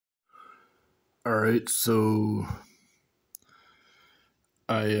All right, so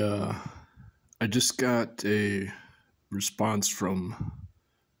I I just got a response from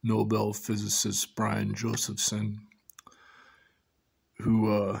Nobel Physicist Brian Josephson,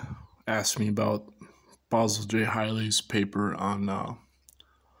 who asked me about Basil J. Hiley's paper on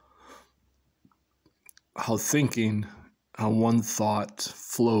how thinking, how one thought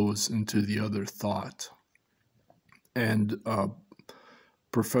flows into the other thought, and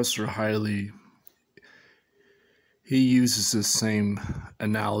Professor Hiley, he uses the same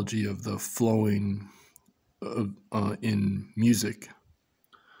analogy of the flowing in music.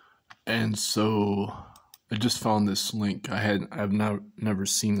 And so I just found this link. I've never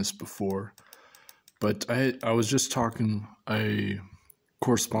seen this before, but I was just talking. I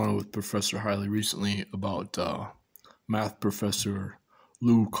corresponded with Professor Hiley recently about math professor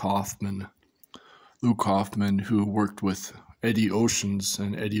Lou Kaufman. Lou Kaufman, who worked with Eddie Oceans,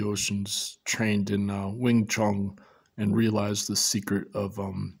 and Eddie Oceans trained in Wing Chun and realized the secret of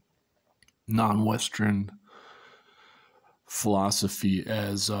non-Western philosophy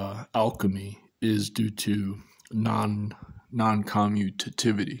as alchemy is due to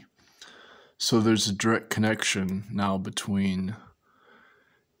noncommutativity. So there's a direct connection now between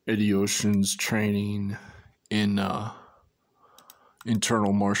Eddie Ocean's training in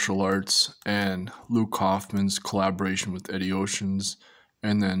internal martial arts and Luke Hoffman's collaboration with Eddie Oceans,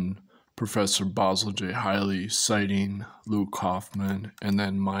 and then Professor Basil J. Hiley citing Luke Hoffman, and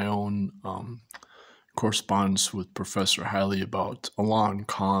then my own correspondence with Professor Hiley about Alain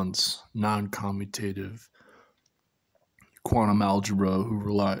Kahn's non-commutative quantum algebra,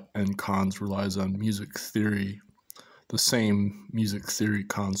 and Kahn's relies on music theory, the same music theory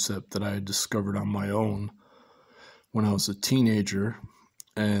concept that I had discovered on my own when I was a teenager.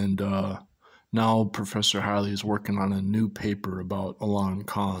 And now Professor Hiley is working on a new paper about Alain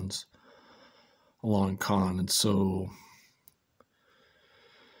Kahn. And so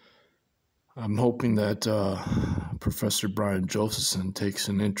I'm hoping that Professor Brian Josephson takes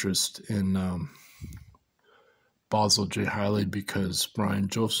an interest in Basil J. Hiley, because Brian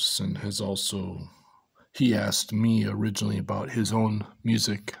Josephson he asked me originally about his own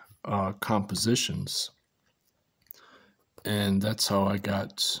music compositions. And that's how I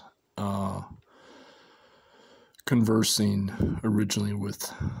got conversing originally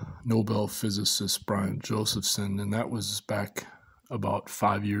with Nobel physicist Brian Josephson, and that was back about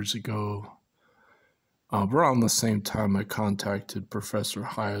 5 years ago. Around the same time I contacted Professor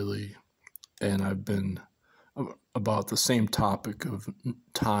Hiley, and I've been about the same topic of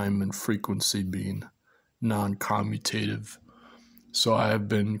time and frequency being non-commutative. So I have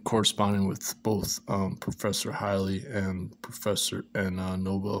been corresponding with both Professor Hiley and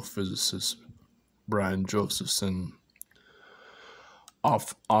Nobel physicist Brian Josephson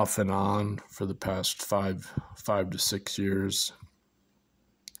off and on for the past five to 6 years.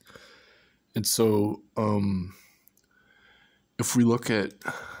 And so if we look at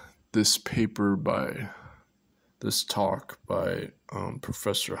this talk by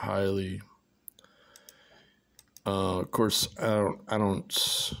Professor Hiley, of course, I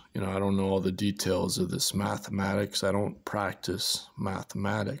don't know all the details of this mathematics. I don't practice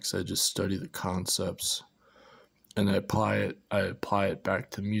mathematics. I just study the concepts, and I apply it back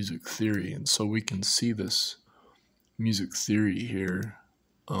to music theory. And so we can see this music theory here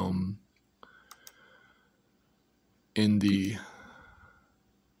in the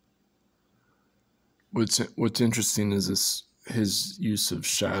what's interesting is his use of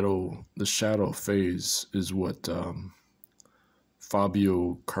shadow. The shadow phase is what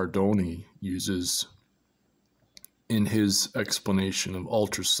Fabio Cardoni uses in his explanation of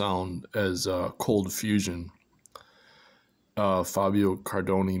ultrasound as cold fusion. Fabio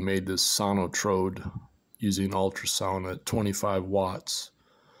Cardoni made this sonotrode using ultrasound at 25 watts.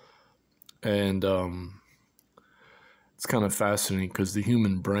 And it's kind of fascinating because the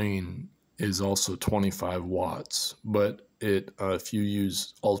human brain is also 25 watts, but if you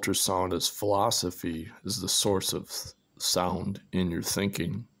use ultrasound as philosophy, as the source of sound in your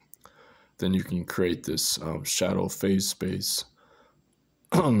thinking, then you can create this shadow phase space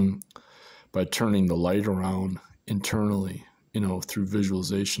by turning the light around internally, through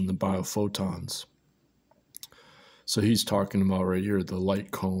visualization, the biophotons. So he's talking about right here the light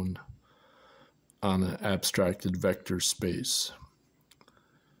cone on an abstracted vector space,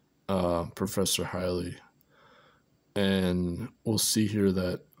 Professor Hiley. And we'll see here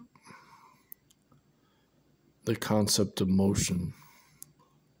that the concept of motion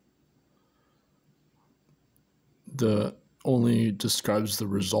only describes the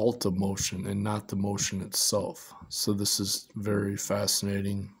result of motion and not the motion itself. So this is very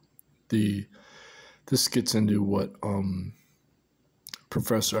fascinating. The This gets into what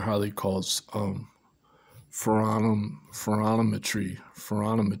Professor Hiley calls pheronometry,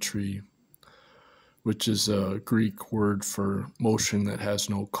 which is a Greek word for motion that has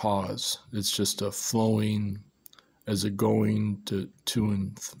no cause. It's just a flowing as a going to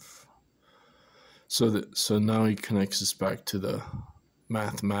and so now he connects this back to the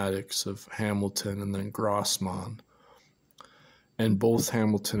mathematics of Hamilton and then Grossman. And both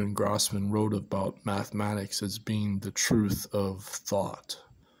Hamilton and Grossman wrote about mathematics as being the truth of thought.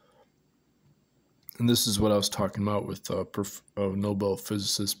 And this is what I was talking about with Nobel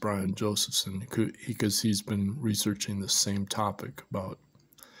Physicist Josephson, because he's been researching the same topic about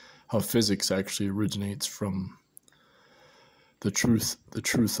how physics actually originates from the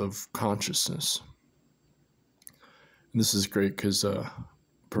truth of consciousness. And this is great because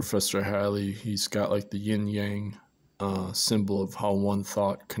Professor Hiley, he's got like the yin-yang symbol of how one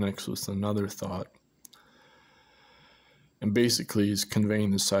thought connects with another thought. And basically he's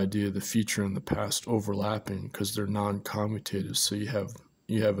conveying this idea of the future and the past overlapping because they're non-commutative. So you have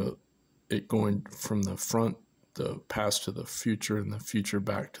it going from the front, the past to the future, and the future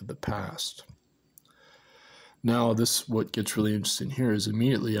back to the past. Now what gets really interesting here is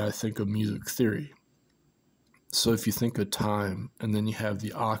immediately I think of music theory. So if you think of time, and then you have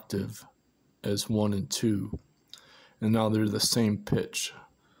the octave as 1 and 2, and now they're the same pitch.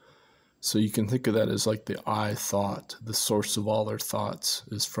 So you can think of that as like the I thought. The source of all our thoughts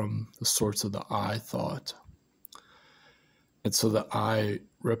is from the source of the I thought. And so the I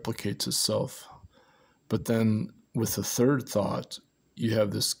replicates itself. But then with the third thought, you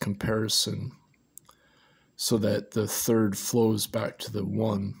have this comparison so that the third flows back to the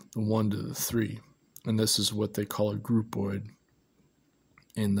 1 to the 3. And this is what they call a groupoid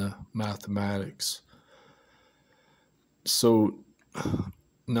in the mathematics. So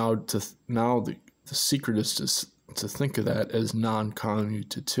now the secret is to think of that as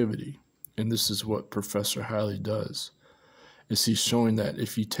noncommutativity. And this is what Professor Hiley does, is he's showing that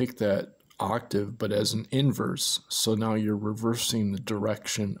if you take that octave but as an inverse, so now you're reversing the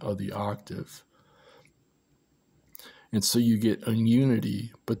direction of the octave. And so you get a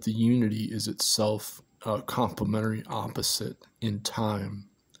unity, but the unity is itself a complementary opposite in time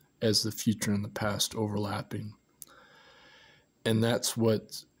as the future and the past overlapping. And that's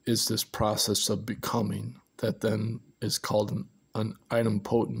what is this process of becoming that then is called an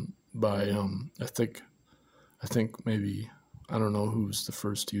idempotent by, I think maybe, I don't know who was the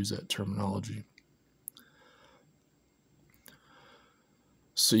first to use that terminology.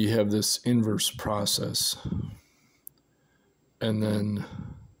 So you have this inverse process. And then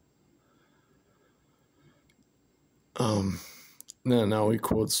now he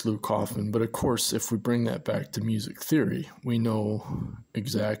quotes Luke Hoffman. But of course, if we bring that back to music theory, we know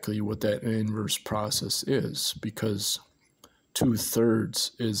exactly what that inverse process is, because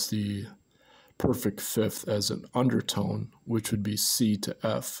 2/3 is the perfect fifth as an undertone, which would be C to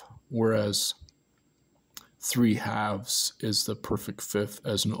F, whereas 3/2 is the perfect fifth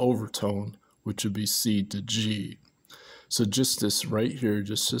as an overtone, which would be C to G. So just this right here,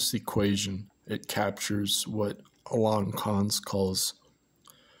 just this equation, it captures what Alon Kans calls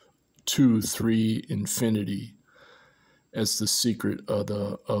 2-3 infinity as the secret of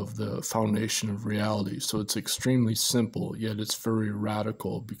the foundation of reality. So it's extremely simple, yet it's very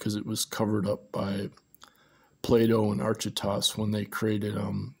radical because it was covered up by Plato and Archytas when they created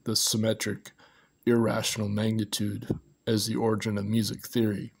the symmetric irrational magnitude as the origin of music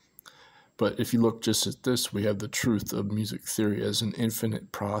theory. But if you look just at this, we have the truth of music theory as an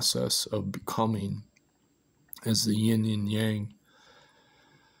infinite process of becoming, as the yin and yang.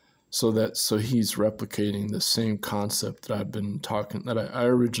 So he's replicating the same concept that I've been talking, that I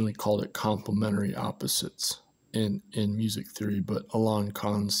originally called it complementary opposites in music theory, but Alon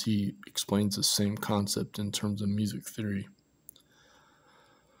Kans, he explains the same concept in terms of music theory.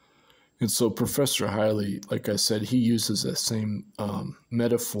 And so Professor Hiley, like I said, he uses that same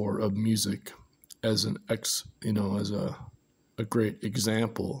metaphor of music as as a great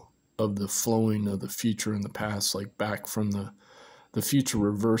example of the flowing of the future and the past, like back from the future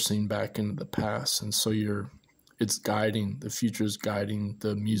reversing back into the past. And so the future is guiding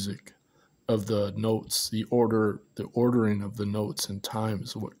the music of the notes, the ordering of the notes in time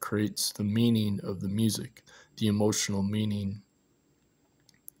is what creates the meaning of the music, the emotional meaning.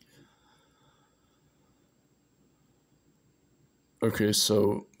 Okay,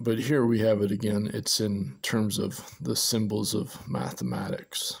 but here we have it again. It's in terms of the symbols of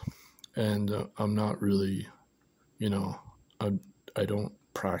mathematics. And I'm not really, I don't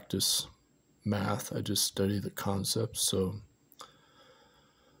practice math. I just study the concepts. So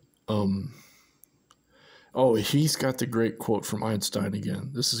Oh, he's got the great quote from Einstein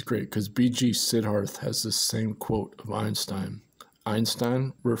again. This is great because B.G. Siddharth has the same quote of Einstein.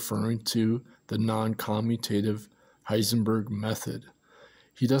 Einstein referring to the non-commutative Heisenberg method.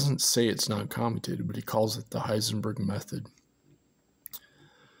 He doesn't say it's non-commutative, but he calls it the Heisenberg method.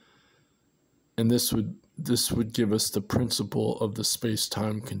 And this would give us the principle of the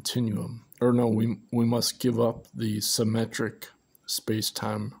space-time continuum. Or no, we must give up the symmetric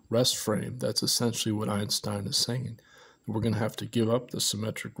space-time rest frame. That's essentially what Einstein is saying. We're going to have to give up the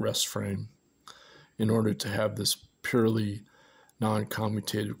symmetric rest frame in order to have this purely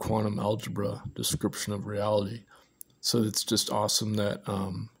non-commutative quantum algebra description of reality. So it's just awesome that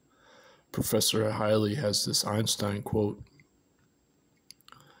Professor Hiley has this Einstein quote,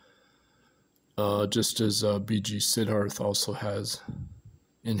 just as B.G. Siddharth also has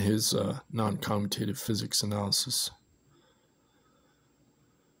in his non-commutative physics analysis.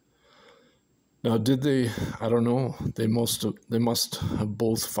 Now, did they? I don't know. They must have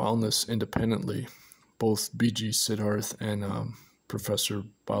both found this independently. Both B.G. Siddharth and Professor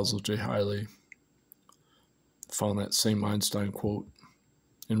Basil J. Hiley found that same Einstein quote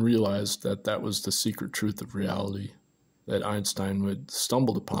and realized that that was the secret truth of reality, that Einstein had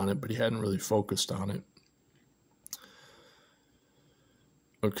stumbled upon it, but he hadn't really focused on it.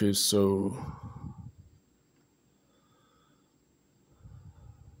 Okay, so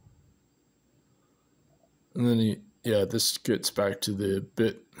and then this gets back to the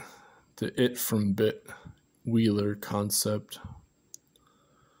it from bit Wheeler concept.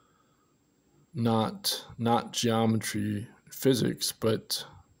 Not geometry, physics, but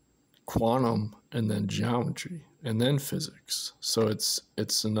quantum and then geometry and then physics. So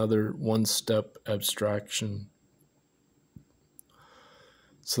it's another one-step abstraction.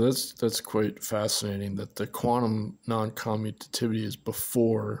 So that's quite fascinating that the quantum non-commutativity is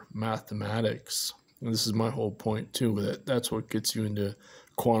before mathematics. And this is my whole point too, that that's what gets you into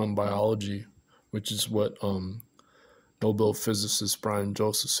quantum biology, which is what Nobel Physicist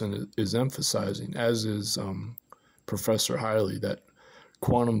Josephson is emphasizing, as is Professor Hiley, that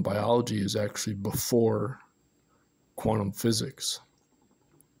quantum biology is actually before quantum physics.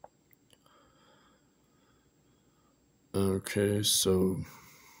 Okay, so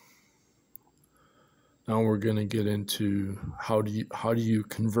now we're going to get into how do you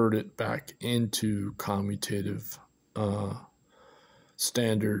convert it back into commutative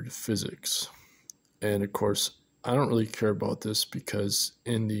standard physics. And of course, I don't really care about this because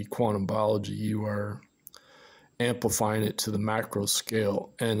in the quantum biology, you are amplifying it to the macro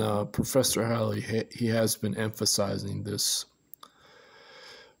scale. And Professor Hiley, he has been emphasizing this,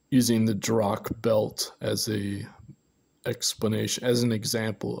 using the Dirac belt as a explanation, as an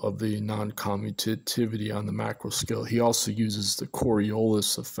example of the non-commutativity on the macro scale. He also uses the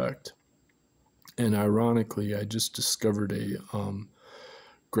Coriolis effect. And ironically, I just discovered a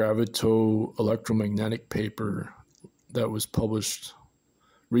gravito-electromagnetic paper that was published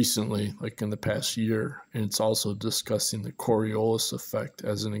recently, like in the past year, and it's also discussing the Coriolis effect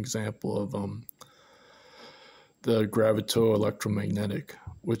as an example of the gravito-electromagnetic,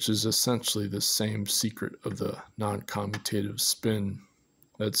 which is essentially the same secret of the non-commutative spin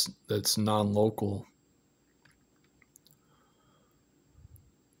that's non-local.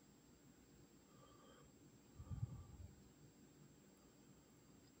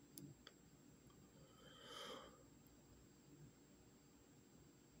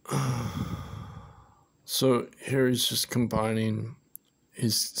 So here he's just combining,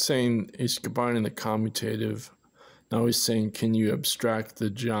 he's combining the commutative. Now he's saying, can you abstract the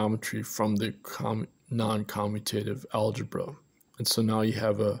geometry from the non-commutative algebra? And so now you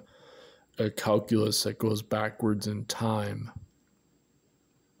have a calculus that goes backwards in time.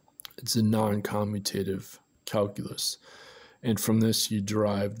 It's a non-commutative calculus. And from this you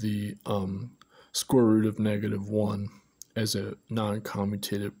derive the square root of -1 as a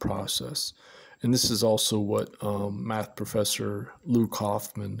non-commutative process. And this is also what math professor Luke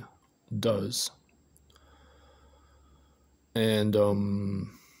Hoffman does. And,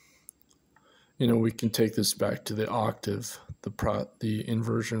 we can take this back to the octave, the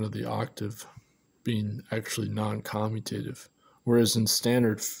inversion of the octave being actually non-commutative. Whereas in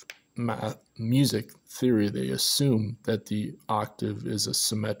standard music theory, they assume that the octave is a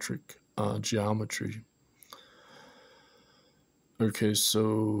symmetric geometry. Okay,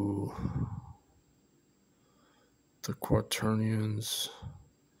 so the quaternions.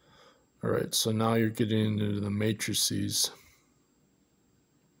 All right, so now you're getting into the matrices.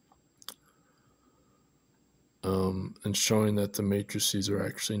 And showing that the matrices are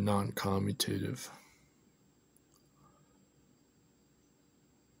actually non-commutative.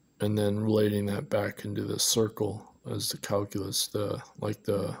 and then relating that back into the circle as the calculus, the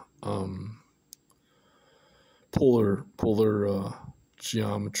polar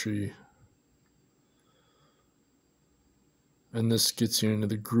geometry. And this gets you into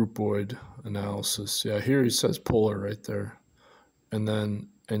the groupoid analysis. Yeah, here he says polar right there. And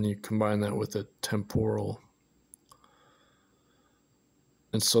you combine that with a temporal.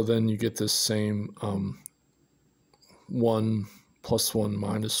 And so then you get this same 1 plus 1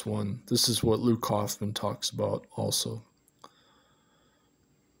 minus 1. This is what Luke Hoffman talks about also.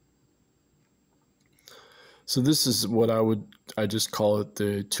 So this is what I just call it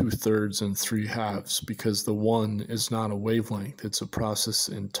the 2/3 and 3/2, because the 1 is not a wavelength. It's a process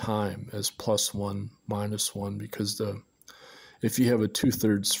in time as plus 1, minus 1, because if you have a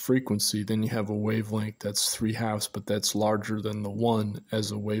 2/3 frequency, then you have a wavelength that's 3/2, but that's larger than the 1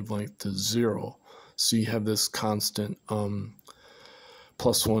 as a wavelength to 0. So you have this constant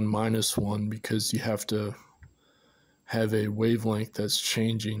plus 1, minus 1, because you have to have a wavelength that's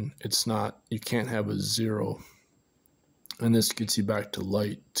changing. It's not, you can't have a 0. And this gets you back to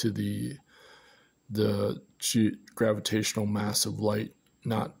light, to the gravitational mass of light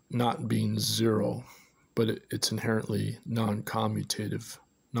not being 0, but it's inherently non-commutative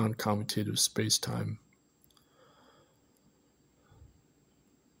space-time.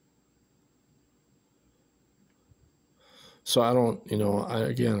 So I don't,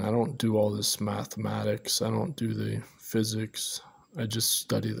 I don't do all this mathematics. I don't do the physics. I just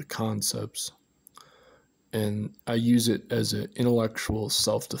study the concepts. And I use it as an intellectual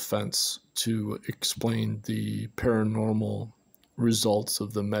self-defense to explain the paranormal results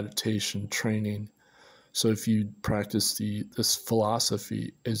of the meditation training. So if you practice this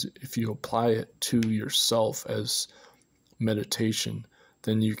philosophy, if you apply it to yourself as meditation,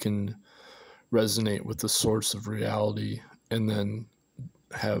 then you can resonate with the source of reality, and then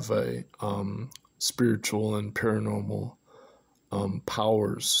have a spiritual and paranormal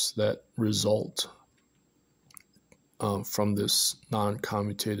powers that result from this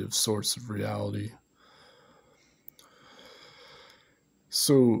non-commutative source of reality.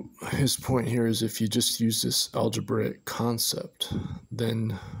 So his point here is, if you just use this algebraic concept,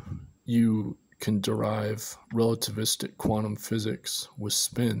 then you can derive relativistic quantum physics with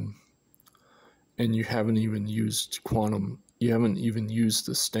spin, and you haven't even used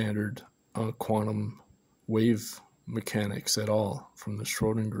the standard quantum wave mechanics at all from the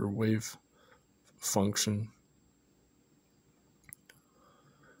Schrodinger wave function.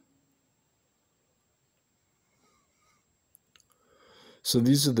 So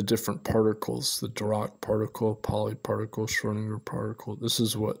these are the different particles: the Dirac particle, Pauli particle, Schrodinger particle. This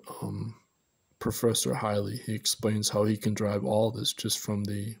is what Professor Hiley, he explains how he can derive all this just from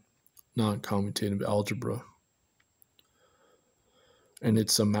the non-commutative algebra. And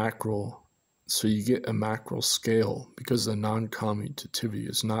it's a macro, so you get a macro scale, because the non-commutativity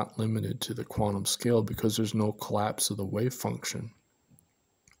is not limited to the quantum scale, because there's no collapse of the wave function.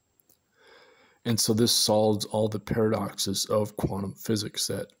 And so this solves all the paradoxes of quantum physics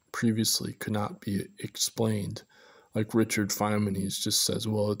that previously could not be explained. Like Richard Feynman, he just says,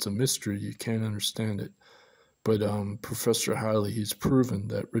 well, it's a mystery, you can't understand it. But Professor Hiley, he's proven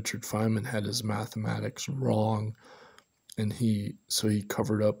that Richard Feynman had his mathematics wrong, and he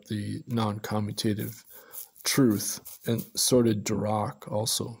covered up the non-commutative truth, and so did Dirac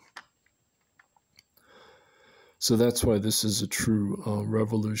also. So that's why this is a true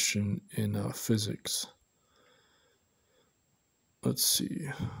revolution in physics. Let's see.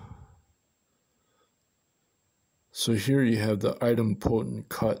 So here you have the idempotent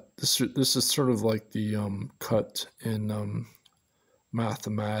cut. This is sort of like the cut in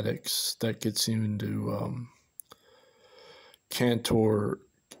mathematics that gets you into Cantor,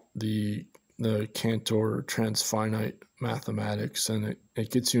 the Cantor transfinite mathematics, and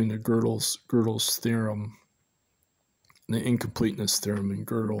it gets you into Gödel's theorem, the incompleteness theorem in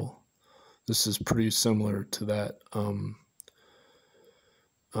Gödel. This is pretty similar to that.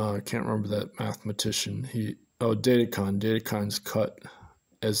 I can't remember that mathematician. Dedekind. Cut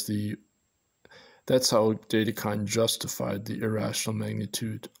as that's how Dedekind justified the irrational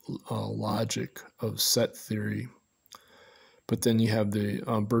magnitude logic of set theory. But then you have the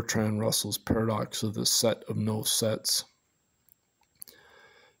Bertrand Russell's paradox of the set of no sets.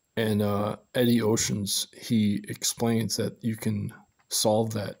 And Eddie Oceans, he explains that you can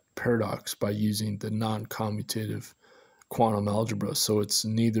solve that paradox by using the non-commutative quantum algebra. So it's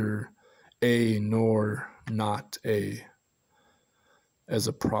neither A nor not A as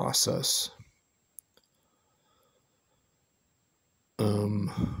a process.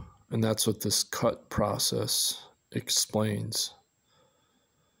 And that's what this cut process explains.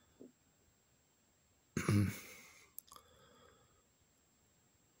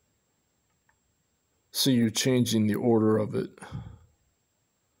 So you're changing the order of it.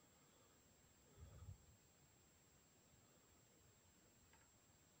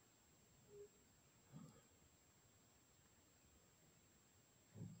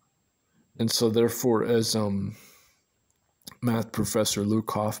 And so therefore, as math professor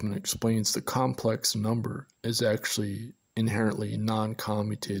Luke Hoffman explains, the complex number is actually inherently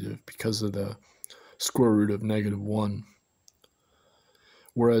non-commutative because of the square root of -1.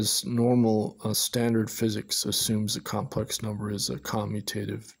 Whereas normal standard physics assumes a complex number is a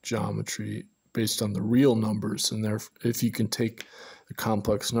commutative geometry based on the real numbers, and therefore, if you can take a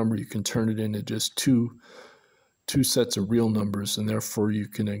complex number, you can turn it into just two sets of real numbers, and therefore you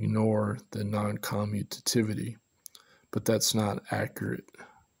can ignore the non-commutativity. But that's not accurate.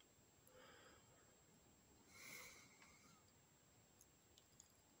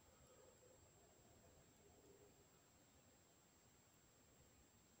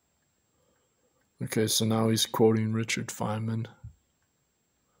 Okay, so now he's quoting Richard Feynman.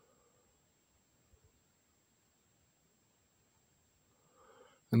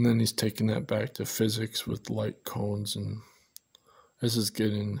 And then he's taking that back to physics with light cones, and this is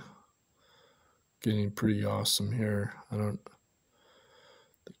getting pretty awesome here.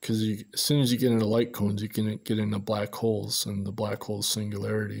 Because as soon as you get into light cones, you can get into black holes and the black hole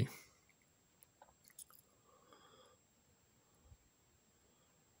singularity.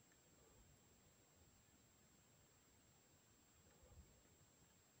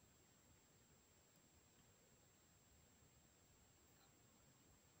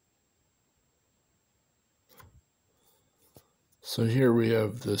 So here we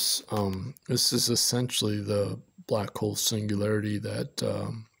have this. This is essentially the black hole singularity that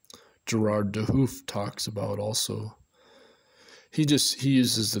Gerard de Hoof talks about. Also, he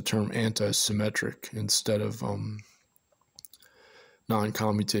uses the term anti-symmetric instead of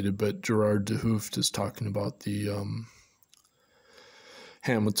non-commutative, but Gerard de Hoof is talking about the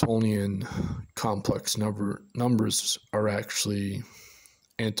Hamiltonian complex numbers are actually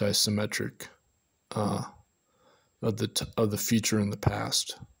anti-symmetric of the future and the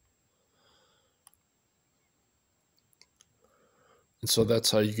past. And so that's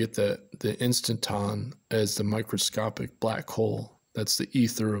how you get the instanton as the microscopic black hole. That's the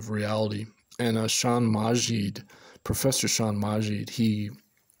ether of reality. And Professor Sean Majid, he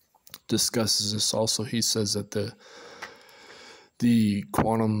discusses this also. He says that the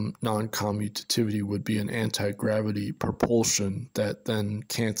quantum non-commutativity would be an anti-gravity propulsion that then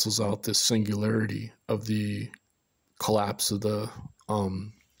cancels out the singularity of the collapse of the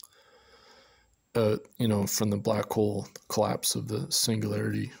from the black hole, collapse of the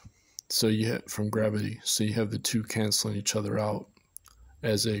singularity. So you have from gravity. So you have the two canceling each other out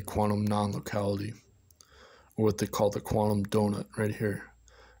as a quantum non-locality, or what they call the quantum donut right here.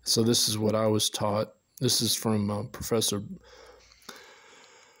 So this is what I was taught. This is from Professor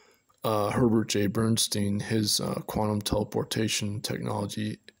Herbert J. Bernstein. His quantum teleportation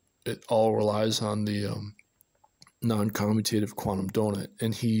technology, it all relies on the non-commutative quantum donut,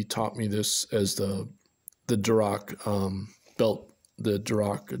 and he taught me this as the Dirac belt, the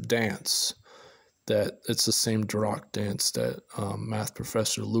Dirac dance. That it's the same Dirac dance that math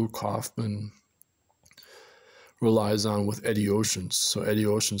professor Luke Hoffman relies on with Eddie Oceans. So Eddie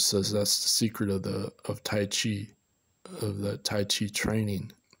Oceans says that's the secret of Tai Chi, of the Tai Chi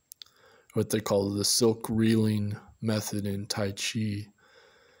training, what they call the silk reeling method in Tai Chi.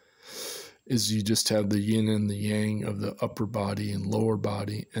 Is you just have the yin and the yang of the upper body and lower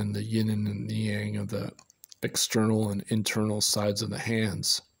body, and the yin and the yang of the external and internal sides of the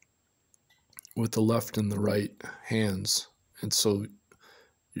hands, with the left and the right hands. And so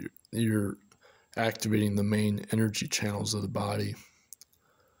you're activating the main energy channels of the body.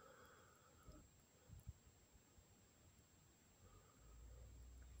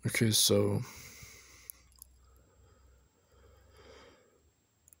 Okay, so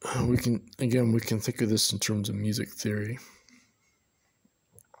we can think of this in terms of music theory.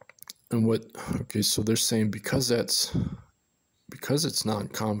 And so they're saying because it's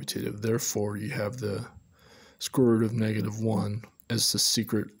non-commutative, therefore you have the square root of -1 as the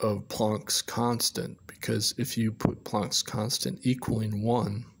secret of Planck's constant, because if you put Planck's constant equaling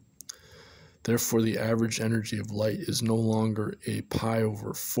 1, therefore the average energy of light is no longer a pi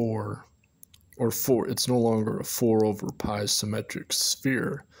over 4, it's no longer a 4 over pi symmetric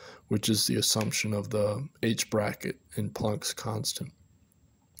sphere, which is the assumption of the H bracket in Planck's constant.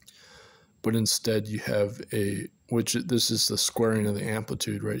 But instead you have this is the squaring of the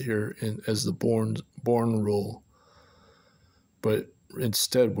amplitude right here as the Born rule. But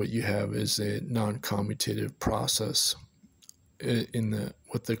instead what you have is a non-commutative process in the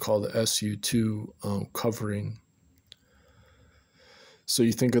what they call the SU2 covering. So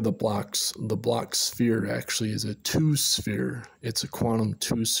you think of the blocks. The block sphere actually is a two-sphere. It's a quantum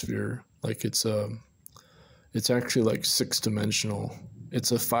two-sphere. Like it's actually like six-dimensional.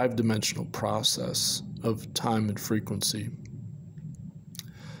 It's a five-dimensional process of time and frequency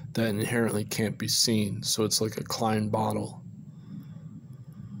that inherently can't be seen. So it's like a Klein bottle.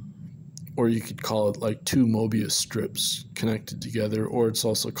 Or you could call it like two Mobius strips connected together, or it's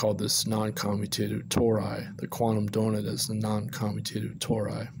also called this non-commutative tori. The quantum donut as the non-commutative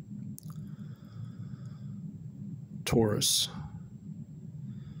tori. Torus.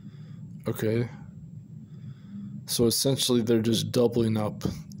 Okay. So essentially they're just doubling up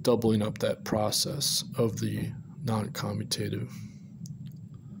that process of the non-commutative.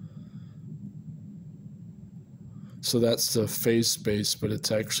 So that's the phase space, but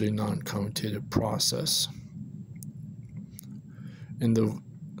it's actually a non-commutative process.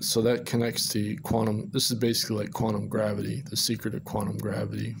 So that connects to quantum. This is basically like quantum gravity, the secret of quantum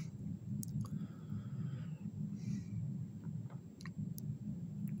gravity.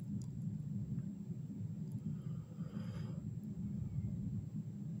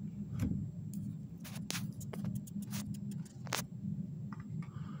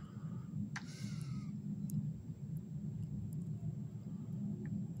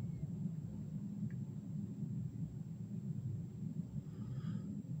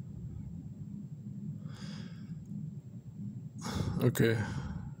 Okay.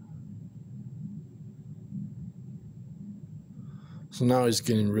 So now he's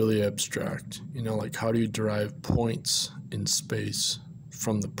getting really abstract. Like how do you derive points in space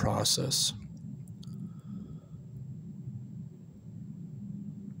from the process?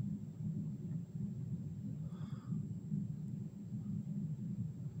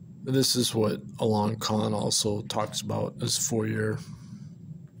 This is what Alon Khan also talks about as Fourier.